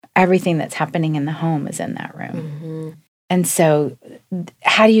everything that's happening in the home is in that room. And so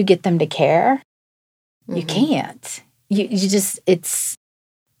how do you get them to care? You can't. You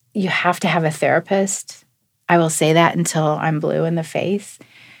have to have a therapist. I will say that until I'm blue in the face.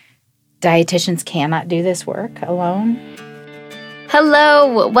 Dietitians cannot do this work alone.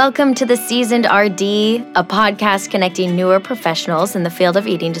 Hello, welcome to The Seasoned RD, a podcast connecting newer professionals in the field of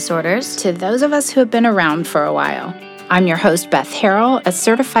eating disorders to those of us who have been around for a while. I'm your host, Beth Harrell, a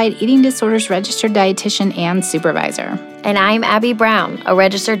certified eating disorders registered dietitian and supervisor. And I'm Abby Brown, a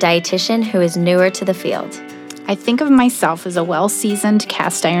registered dietitian who is newer to the field. I think of myself as a well-seasoned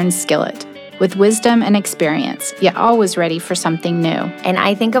cast iron skillet with wisdom and experience, yet always ready for something new. And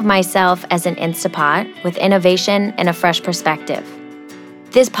I think of myself as an Instapot with innovation and a fresh perspective.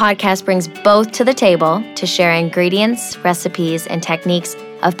 This podcast brings both to the table to share ingredients, recipes, and techniques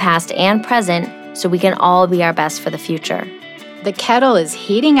of past and present so we can all be our best for the future. The kettle is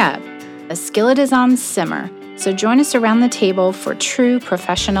heating up. The skillet is on simmer. So join us around the table for true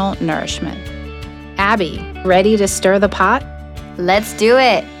professional nourishment. Abby, ready to stir the pot? Let's do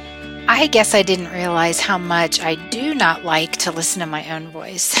it. I guess I didn't realize how much I do not like to listen to my own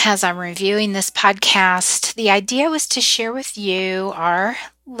voice. As I'm reviewing this podcast, the idea was to share with you, our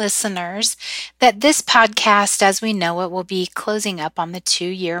listeners, that this podcast, as we know it, will be closing up on the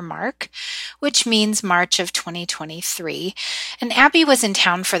 2-year mark, which means March of 2023. And Abby was in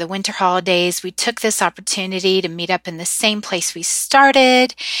town for the winter holidays. We took this opportunity to meet up in the same place we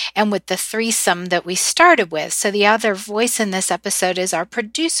started and with the threesome that we started with. So the other voice in this episode is our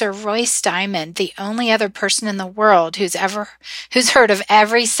producer, Royce Diamond, the only other person in the world who's heard of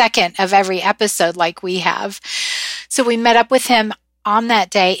every second of every episode like we have. So we met up with him on that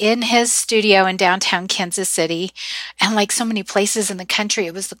day in his studio in downtown Kansas City. And like so many places in the country,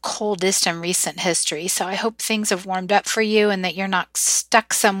 it was the coldest in recent history. So I hope things have warmed up for you and that you're not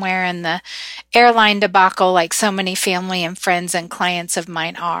stuck somewhere in the airline debacle like so many family and friends and clients of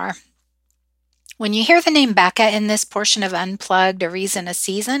mine are. When you hear the name Becca in this portion of Unplugged, A Reason, a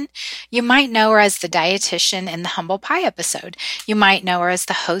Season, you might know her as the dietitian in the Humble Pie episode. You might know her as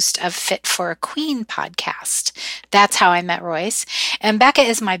the host of Fit for a Queen podcast. That's how I met Royce. And Becca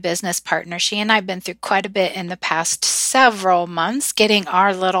is my business partner. She and I have been through quite a bit in the past several months getting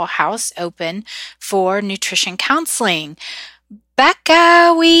our little house open for nutrition counseling.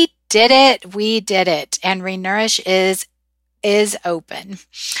 Becca, we did it. We did it. And Renourish is open.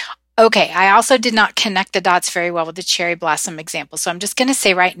 Okay, I also did not connect the dots very well with the cherry blossom example. So I'm just going to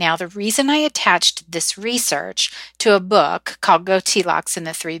say right now, the reason I attached this research to a book called Goldilocks and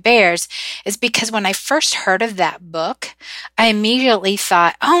the Three Bears is because when I first heard of that book, I immediately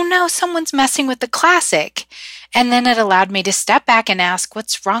thought, oh no, someone's messing with the classic. And then it allowed me to step back and ask,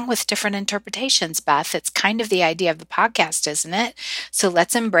 what's wrong with different interpretations, Beth? It's kind of the idea of the podcast, isn't it? So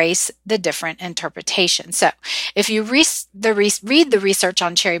let's embrace the different interpretations. So if you read the research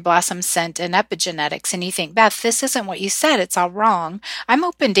on cherry blossom scent and epigenetics and you think, Beth, this isn't what you said, it's all wrong, I'm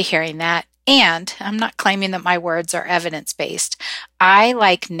open to hearing that. And I'm not claiming that my words are evidence-based. I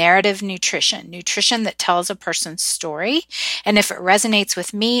like narrative nutrition that tells a person's story. And if it resonates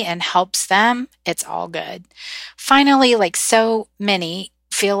with me and helps them, it's all good. Finally, like so many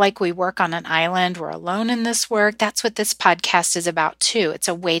feel like we work on an island, we're alone in this work. That's what this podcast is about too. It's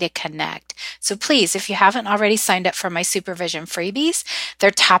a way to connect. So please, if you haven't already signed up for my supervision freebies,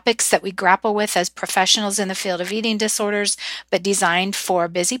 they're topics that we grapple with as professionals in the field of eating disorders, but designed for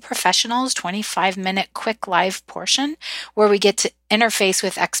busy professionals, 25-minute quick live portion where we get to interface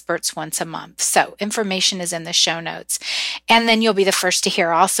with experts once a month. So information is in the show notes. And then you'll be the first to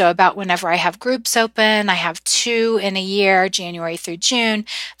hear also about whenever I have groups open. I have 2 in a year, January through June,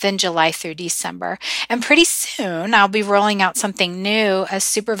 then July through December. And pretty soon I'll be rolling out something new, a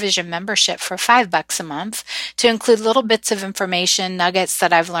supervision membership for $5 a month to include little bits of information, nuggets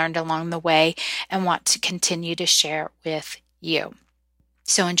that I've learned along the way and want to continue to share with you.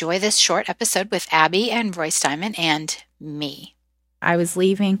 So enjoy this short episode with Abby and Royce Diamond and me. I was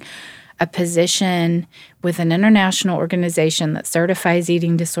leaving a position with an international organization that certifies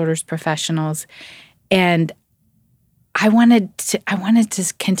eating disorders professionals, and I wanted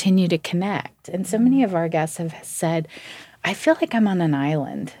to continue to connect. And so many of our guests have said, I feel like I'm on an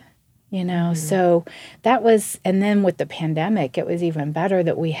island, you know. So that was, and then with the pandemic, it was even better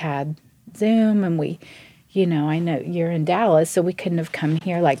that we had Zoom and we, you know, I know you're in Dallas, so we couldn't have come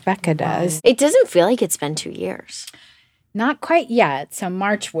here like Becca does. It doesn't feel like it's been 2 years. Not quite yet. So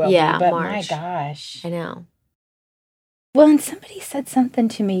March will be, but March. My gosh. I know. Well, and somebody said something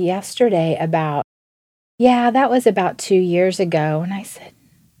to me yesterday about, yeah, that was about 2 years ago. And I said,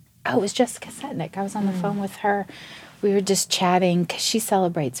 oh, it was Jessica Setnick. I was on the phone with her. we were just chatting because she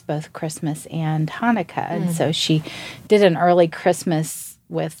celebrates both Christmas and Hanukkah. And so she did an early Christmas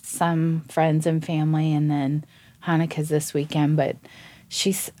with some friends and family, and then Hanukkah's this weekend. But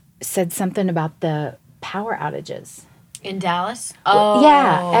she said something about the power outages. In Dallas? Oh.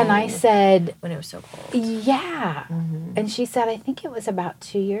 Yeah. And I said... When it was so cold. Yeah. Mm-hmm. And she said, I think it was about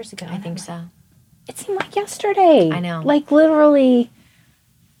 2 years ago. I think so. It seemed like yesterday. I know. Like, literally,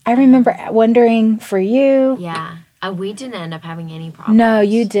 I remember wondering for you. Yeah. We didn't end up having any problems. No,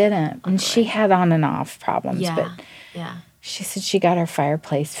 you didn't. And she had on and off problems. Yeah. But she said she got her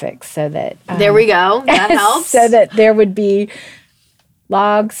fireplace fixed so that... there we go. That helps. So that there would be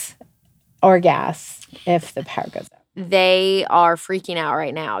logs or gas if the power goes out. They are freaking out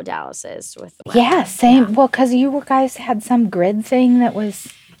right now, Dallas is. With the weather. Yeah, same. Yeah. Well, because you guys had some grid thing that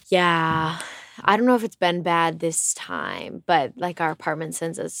was... Yeah. I don't know if it's been bad this time, but like our apartment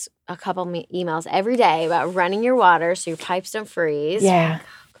sends us a couple emails every day about running your water so your pipes don't freeze. Yeah. Oh,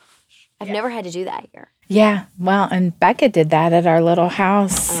 gosh. I've never had to do that here. Yeah. Well, and Becca did that at our little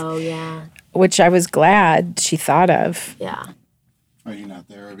house. Oh, yeah. Which I was glad she thought of. Yeah. Are you not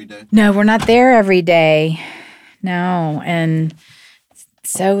there every day? No, we're not there every day. No. And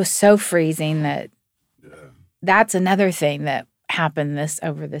so freezing that that's another thing that happened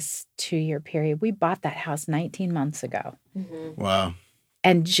over this 2-year period. We bought that house 19 months ago. Mm-hmm. Wow.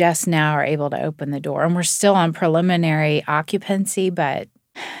 And just now are able to open the door. And we're still on preliminary occupancy, but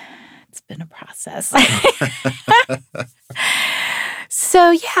it's been a process.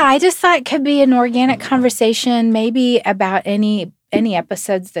 So, yeah, I just thought it could be an organic conversation, maybe about any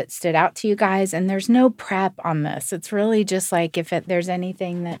episodes that stood out to you guys. And there's no prep on this. It's really just like if there's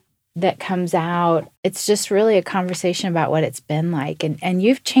anything that comes out, it's just really a conversation about what it's been like. And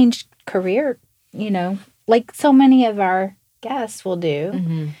you've changed career, like so many of our guests will do.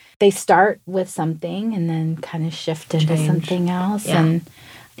 Mm-hmm. They start with something and then kind of shift into something else. Yeah. And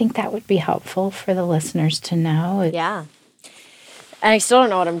I think that would be helpful for the listeners to know. Yeah. And I still don't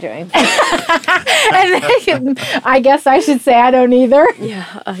know what I'm doing. I guess I should say I don't either.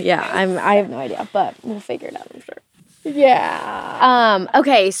 Yeah. I have no idea, but we'll figure it out, I'm sure. Yeah.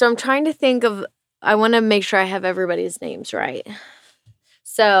 Okay, so I'm trying to think of, I want to make sure I have everybody's names right.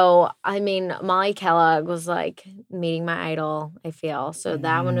 So, I mean, Molly Kellogg was like meeting my idol, I feel. So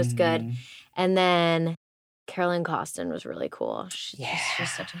that one was good. And then Carolyn Costin was really cool. She's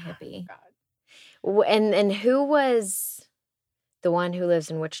just such a hippie. And who was the one who lives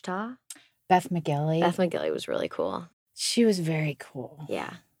in Wichita? Beth McGilley. Beth McGilley was really cool. She was very cool.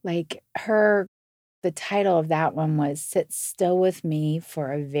 Yeah. Like the title of that one was Sit Still With Me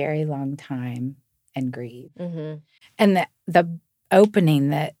for a Very Long Time and Grieve. Mm-hmm. And the opening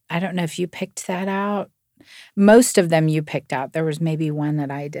that, I don't know if you picked that out. Most of them you picked out. There was maybe one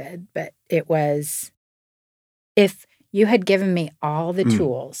that I did, but it was, if you had given me all the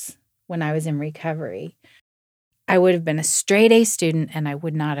tools when I was in recovery, I would have been a straight A student and I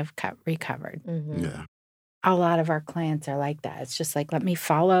would not have recovered. Mm-hmm. Yeah. A lot of our clients are like that. It's just like, let me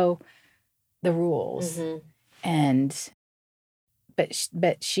follow the rules. Mm-hmm.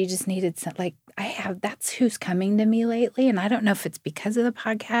 But she just needed some, like, that's who's coming to me lately. And I don't know if it's because of the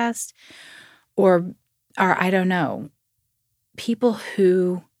podcast or I don't know, people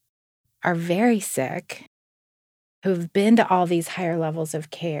who are very sick, who've been to all these higher levels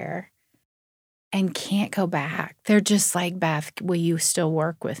of care and can't go back. They're just like, Beth, will you still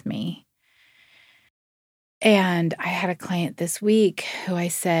work with me? And I had a client this week who I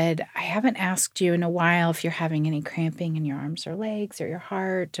said, I haven't asked you in a while if you're having any cramping in your arms or legs or your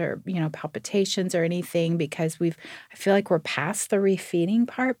heart or, palpitations or anything, because I feel like we're past the refeeding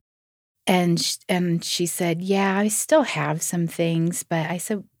part. And she said, yeah, I still have some things. But I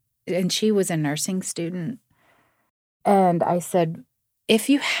said, and she was a nursing student. And I said,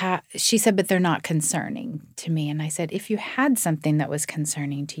 she said, but they're not concerning to me. And I said, if you had something that was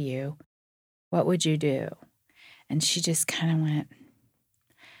concerning to you, what would you do? And she just kind of went,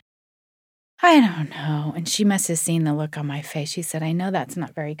 I don't know. And she must have seen the look on my face. She said, I know that's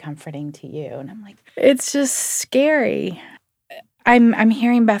not very comforting to you. And I'm like, it's just scary. I'm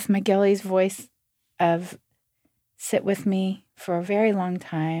hearing Beth McGilley's voice of sit with me for a very long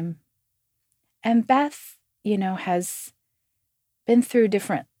time. And Beth, has been through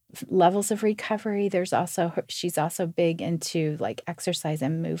different levels of recovery. She's also big into like exercise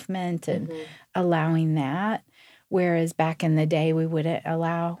and movement and allowing that. Whereas back in the day, we wouldn't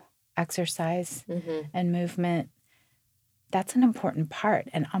allow exercise and movement. That's an important part.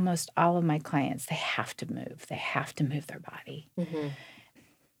 And almost all of my clients, they have to move. They have to move their body. Mm-hmm.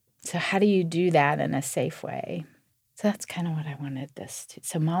 So how do you do that in a safe way? So that's kind of what I wanted this to.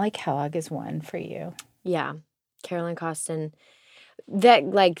 So Molly Kellogg is one for you. Yeah. Carolyn Costin. That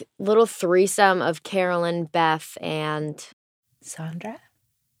like little threesome of Carolyn, Beth, and Sandra?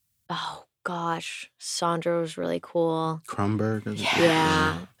 oh gosh, Sandra was really cool. Krumberg? Is it?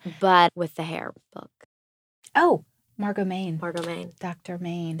 Yeah, but with the hair book. Oh, Margot Main. Margot Main. Dr.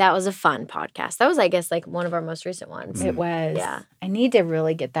 Main. That was a fun podcast. That was, I guess, like one of our most recent ones. It was. Yeah. I need to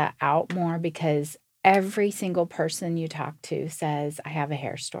really get that out more because every single person you talk to says, I have a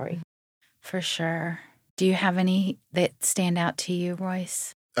hair story. For sure. Do you have any that stand out to you,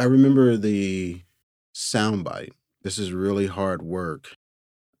 Royce? I remember the soundbite. This is really hard work.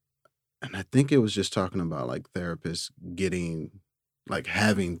 And I think it was just talking about like therapists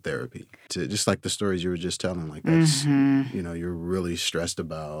having therapy to just like the stories you were just telling. Like that's, you're really stressed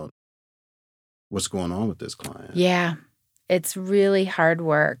about what's going on with this client. Yeah, it's really hard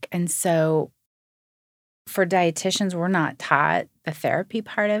work. And so for dietitians, we're not taught the therapy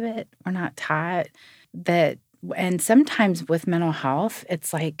part of it. We're not taught that. And sometimes with mental health,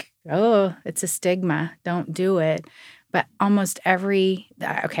 it's like, oh, it's a stigma. Don't do it. But almost I'm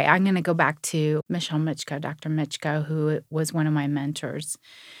going to go back to Michelle Michko, Dr. Michko, who was one of my mentors.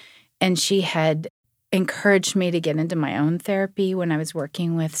 And she had encouraged me to get into my own therapy when I was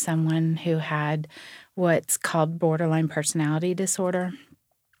working with someone who had what's called borderline personality disorder.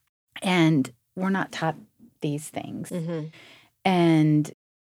 And we're not taught these things. Mm-hmm. And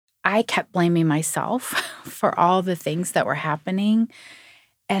I kept blaming myself for all the things that were happening.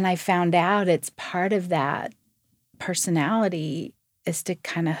 And I found out it's part of that personality is to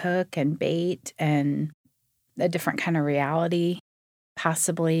kind of hook and bait and a different kind of reality,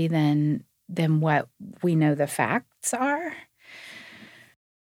 possibly than what we know the facts are.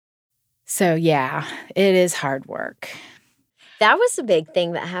 So, yeah, it is hard work. That was a big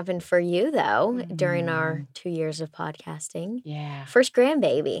thing that happened for you, though, during our 2 years of podcasting. Yeah. First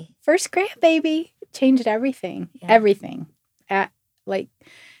grandbaby. First grandbaby changed everything. Yeah. Everything.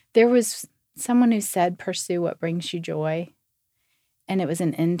 There was someone who said, pursue what brings you joy. And it was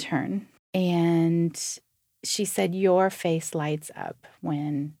an intern. And she said, your face lights up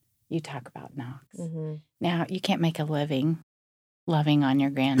when you talk about Knox. Mm-hmm. Now, you can't make a living loving on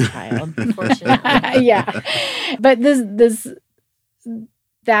your grandchild. Unfortunately. Yeah. But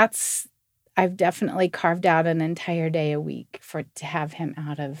I've definitely carved out an entire day a week to have him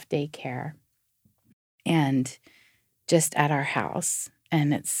out of daycare and just at our house.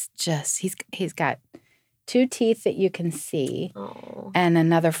 And it's just, he's got 2 teeth that you can see. Aww. And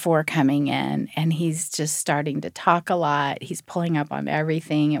another 4 coming in. And he's just starting to talk a lot. He's pulling up on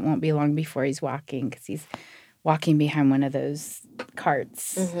everything. It won't be long before he's walking because he's walking behind one of those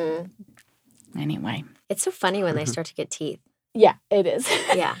carts. Mm-hmm. Anyway. It's so funny when they start to get teeth. Yeah, it is.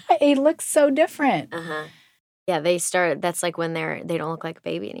 Yeah. He looks so different. Uh-huh. Yeah, that's like when they don't look like a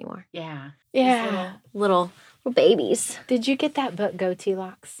baby anymore. Yeah. Yeah. Little babies. Did you get that book,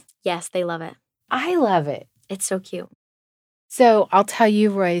 Goatee-Locks? Yes, they love it. I love it. It's so cute. So I'll tell you,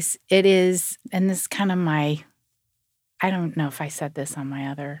 Royce, it is, and this is kind of I don't know if I said this on my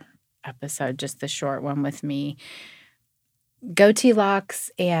other episode, just the short one with me,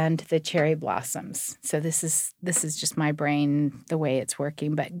 Goatee-Locks and the Cherry Blossoms. So this is just my brain, the way it's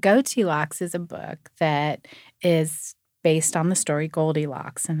working. But Goatee-Locks is a book that is based on the story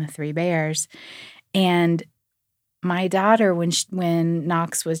Goldilocks and the 3 Bears. And my daughter, when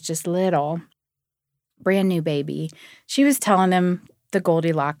Knox was just little, brand new baby, she was telling him the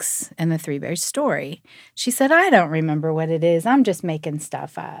Goldilocks and the 3 Bears story. She said, I don't remember what it is. I'm just making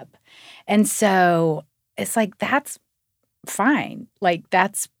stuff up. And so it's like, that's fine. Like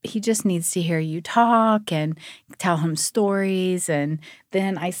he just needs to hear you talk and tell him stories. And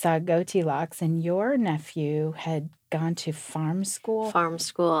then I saw Goatee-Locks, and your nephew had gone to farm school. Farm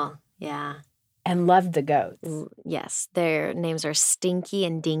school, yeah. And loved the goats. Yes, their names are Stinky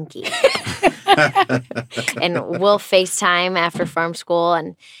and Dinky. And we'll FaceTime after farm school,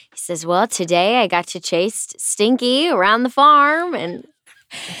 and he says, well, today I got to chase Stinky around the farm. And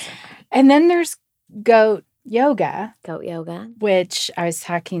then there's goat yoga. Goat yoga. Which I was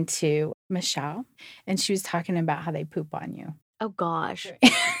talking to Michelle, and she was talking about how they poop on you. Oh, gosh.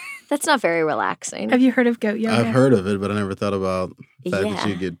 That's not very relaxing. Have you heard of goat yoga? I've heard of it, but I never thought about the fact that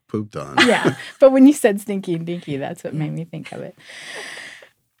you get pooped on. Yeah, but when you said Stinky and Dinky, that's what made me think of it.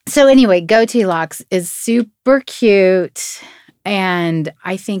 So anyway, Goatee-Locks is super cute, and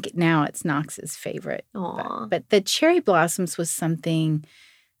I think now it's Knox's favorite. But the Cherry Blossoms was something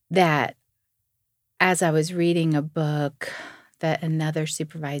that, as I was reading a book that another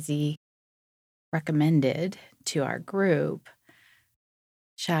supervisee recommended to our group,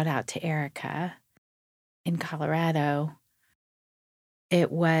 shout out to Erica in Colorado,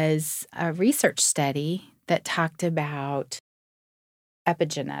 it was a research study that talked about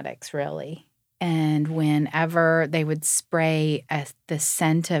epigenetics, really. And whenever they would spray the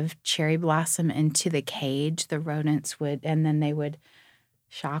scent of cherry blossom into the cage, the rodents would, and then they would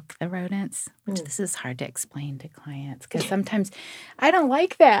shock the rodents, which this is hard to explain to clients because sometimes I don't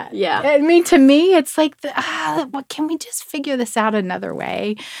like that. Yeah. I mean, to me, it's like, what, can we just figure this out another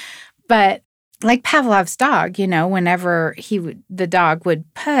way? But like Pavlov's dog, whenever the dog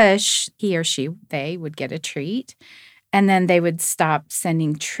would push, he or she, they would get a treat. And then they would stop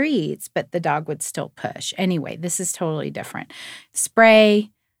sending treats, but the dog would still push. Anyway, this is totally different. Spray,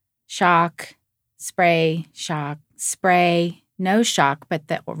 shock, spray, shock, spray, no shock, but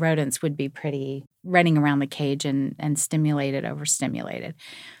the rodents would be pretty running around the cage and stimulated, overstimulated.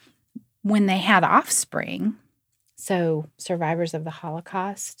 When they had offspring, so survivors of the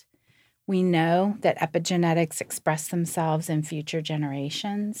Holocaust, we know that epigenetics express themselves in future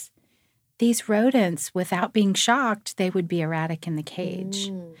generations. These rodents, without being shocked, they would be erratic in the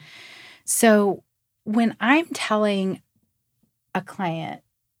cage. So when I'm telling a client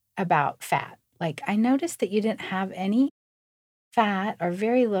about fat, like I noticed that you didn't have any fat or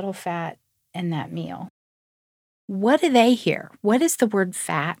very little fat in that meal. What do they hear? What does the word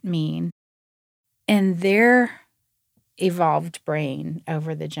fat mean in their evolved brain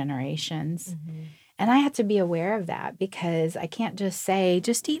over the generations? And I had to be aware of that because I can't just say,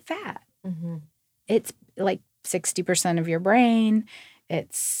 just eat fat. It's like 60% of your brain.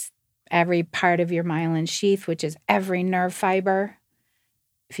 It's every part of your myelin sheath, which is every nerve fiber.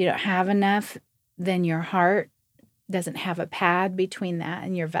 If you don't have enough, then your heart doesn't have a pad between that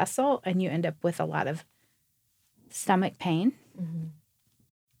and your vessel, and you end up with a lot of stomach pain.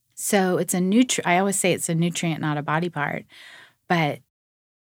 So it's I always say it's a nutrient, not a body part. But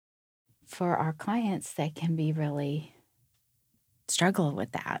for our clients, they can be really struggle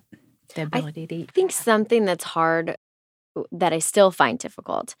with that. The ability to eat. I think something that's hard, that I still find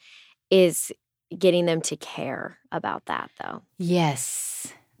difficult, is getting them to care about that, though.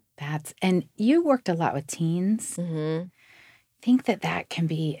 Yes. And you worked a lot with teens. I think that can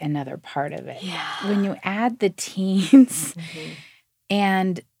be another part of it. Yeah. When you add the teens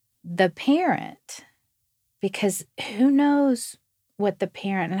and the parent, because who knows what the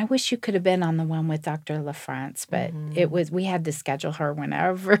parent, and I wish you could have been on the one with Dr. LaFrance, but we had to schedule her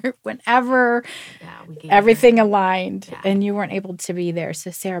whenever everything aligned and you weren't able to be there. So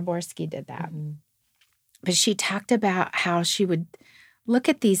Sarah Borsky did that. But she talked about how she would look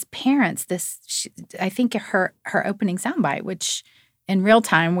at these parents. I think her opening soundbite, which in real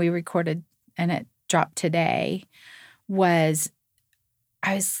time we recorded and it dropped today, I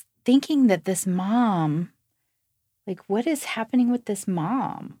was thinking that this mom, like, what is happening with this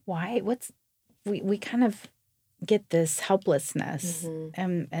mom? Why? We kind of get this helplessness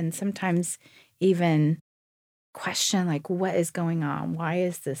and sometimes even question, like, what is going on? Why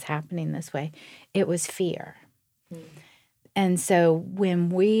is this happening this way? It was fear. And so when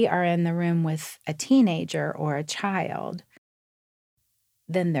we are in the room with a teenager or a child,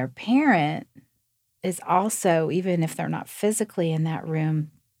 then their parent is also, even if they're not physically in that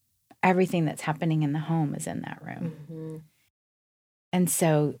room, everything that's happening in the home is in that room. And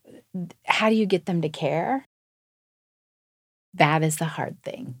so how do you get them to care? That is the hard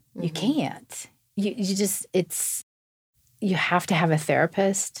thing. You can't. You have to have a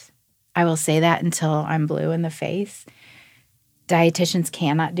therapist. I will say that until I'm blue in the face. Dietitians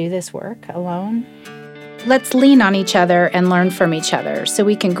cannot do this work alone. Let's lean on each other and learn from each other so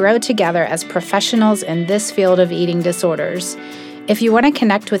we can grow together as professionals in this field of eating disorders. If you want to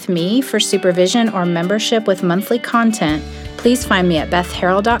connect with me for supervision or membership with monthly content, please find me at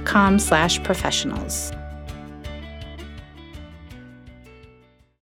bethharrell.com/professionals.